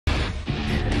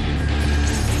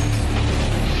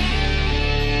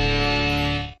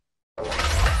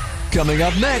Coming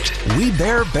up next, We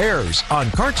Bear Bears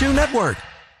on Cartoon Network.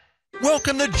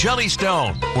 Welcome to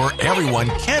Jellystone, where everyone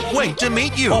can't wait to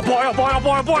meet you. Oh boy, oh boy, oh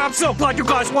boy, oh boy, I'm so glad you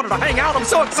guys wanted to hang out. I'm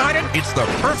so excited. It's the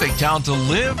perfect town to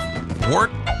live,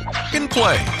 work, and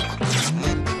play.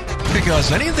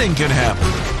 Because anything can happen.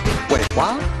 Wait,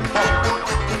 what?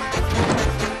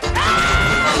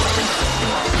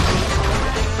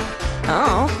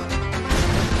 Oh.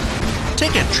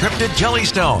 Take a trip to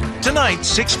Jellystone, tonight,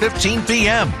 6:15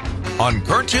 p.m. on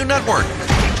Cartoon Network.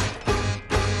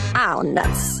 Ow,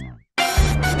 nuts.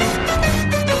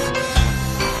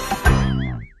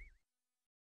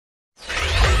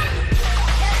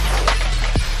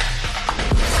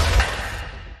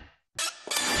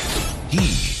 He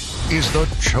is the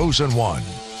chosen one.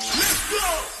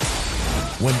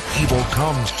 When evil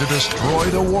comes to destroy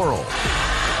the world,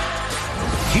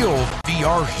 he'll be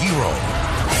our hero.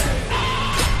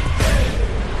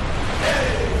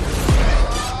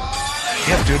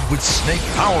 Gifted with snake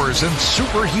powers and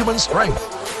superhuman strength,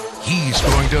 he's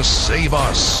going to save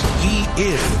us. He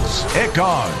is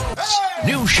Ekans.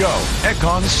 New show,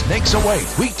 Ekans Snakes Away,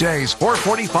 weekdays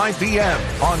 4:45 p.m.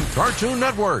 on Cartoon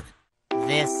Network.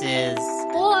 This is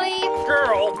Boy.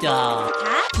 Girl. Dog.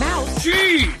 Cat. Mouse.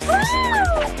 Cheese.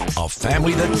 A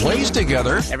family that plays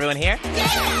together, Everyone here?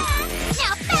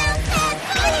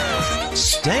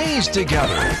 stays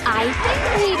together. I think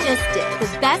we just did the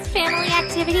best family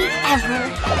activity ever.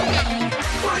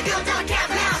 Boy, girl, dog, cat,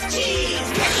 mouse, cheese.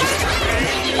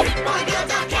 Boy, girl,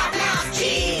 dog, cat, mouse,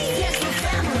 cheese.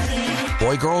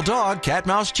 Boy, Girl, Dog, Cat,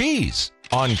 Mouse, Cheese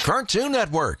on Cartoon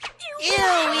Network.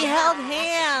 Ew, we held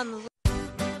hands.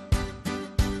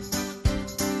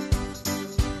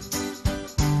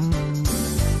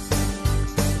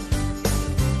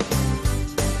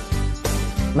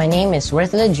 My name is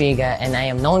Worth Ladriga, and I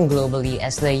am known globally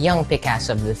as the Young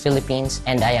Picasso of the Philippines,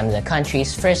 and I am the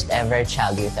country's first ever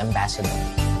Child Youth Ambassador.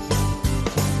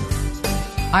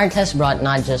 Art has brought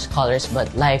not just colors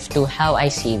but life to how I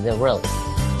see the world.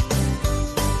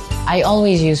 I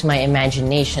always use my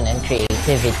imagination and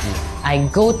creativity. I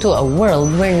go to a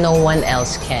world where no one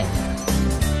else can.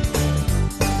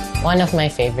 One of my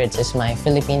favorites is my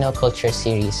Filipino culture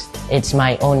series. It's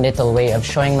my own little way of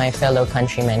showing my fellow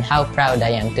countrymen how proud I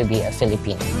am to be a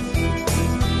Filipino.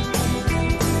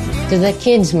 To the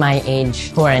kids my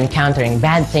age who are encountering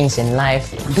bad things in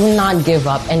life, do not give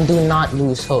up and do not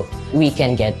lose hope. We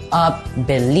can get up,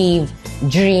 believe,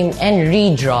 dream, and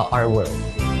redraw our world.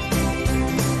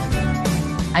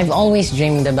 I've always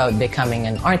dreamed about becoming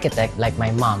an architect like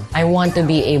my mom. I want to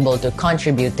be able to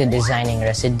contribute to designing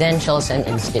residentials and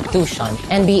institutions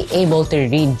and be able to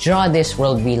redraw this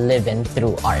world we live in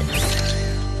through art.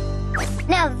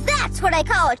 Now that's what I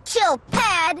call a chill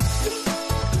pad.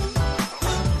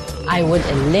 I would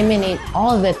eliminate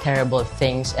all the terrible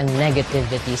things and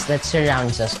negativities that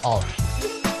surrounds us all.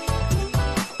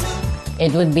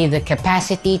 It would be the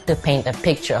capacity to paint a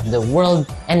picture of the world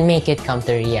and make it come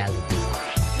to reality.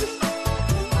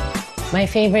 My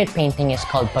favorite painting is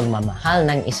called Pagmamahal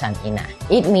ng Isang Ina.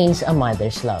 It means a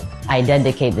mother's love. I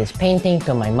dedicate this painting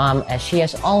to my mom as she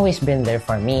has always been there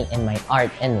for me in my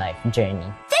art and life journey.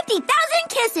 50,000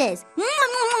 kisses.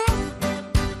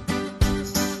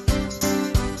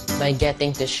 By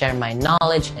getting to share my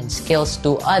knowledge and skills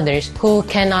to others who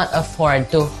cannot afford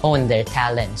to hone their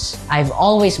talents. I've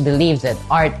always believed that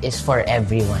art is for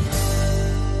everyone.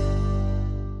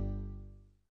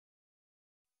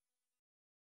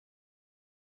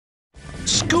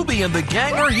 Scooby and the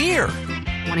gang are here.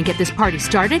 Want to get this party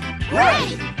started?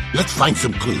 Right! Let's find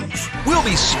some clues. We'll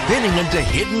be spinning into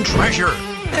hidden treasure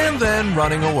and then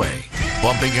running away,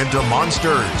 bumping into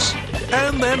monsters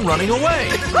and then running away.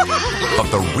 But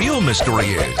the real mystery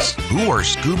is, who are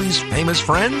Scooby's famous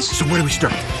friends? So where do we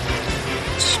start?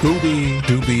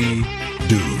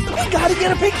 Scooby-Dooby-Doo. We gotta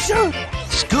get a picture.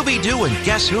 Scooby-Doo and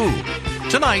Guess Who?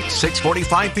 Tonight,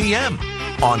 6:45 p.m.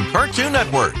 on Cartoon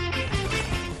Network.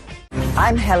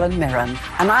 I'm Helen Mirren,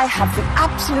 and I have the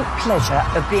absolute pleasure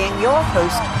of being your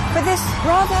host for this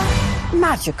rather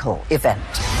magical event.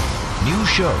 New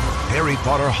show, Harry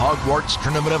Potter Hogwarts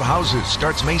Tournament of Houses,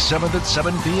 starts May 7th at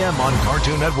 7 p.m. on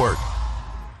Cartoon Network.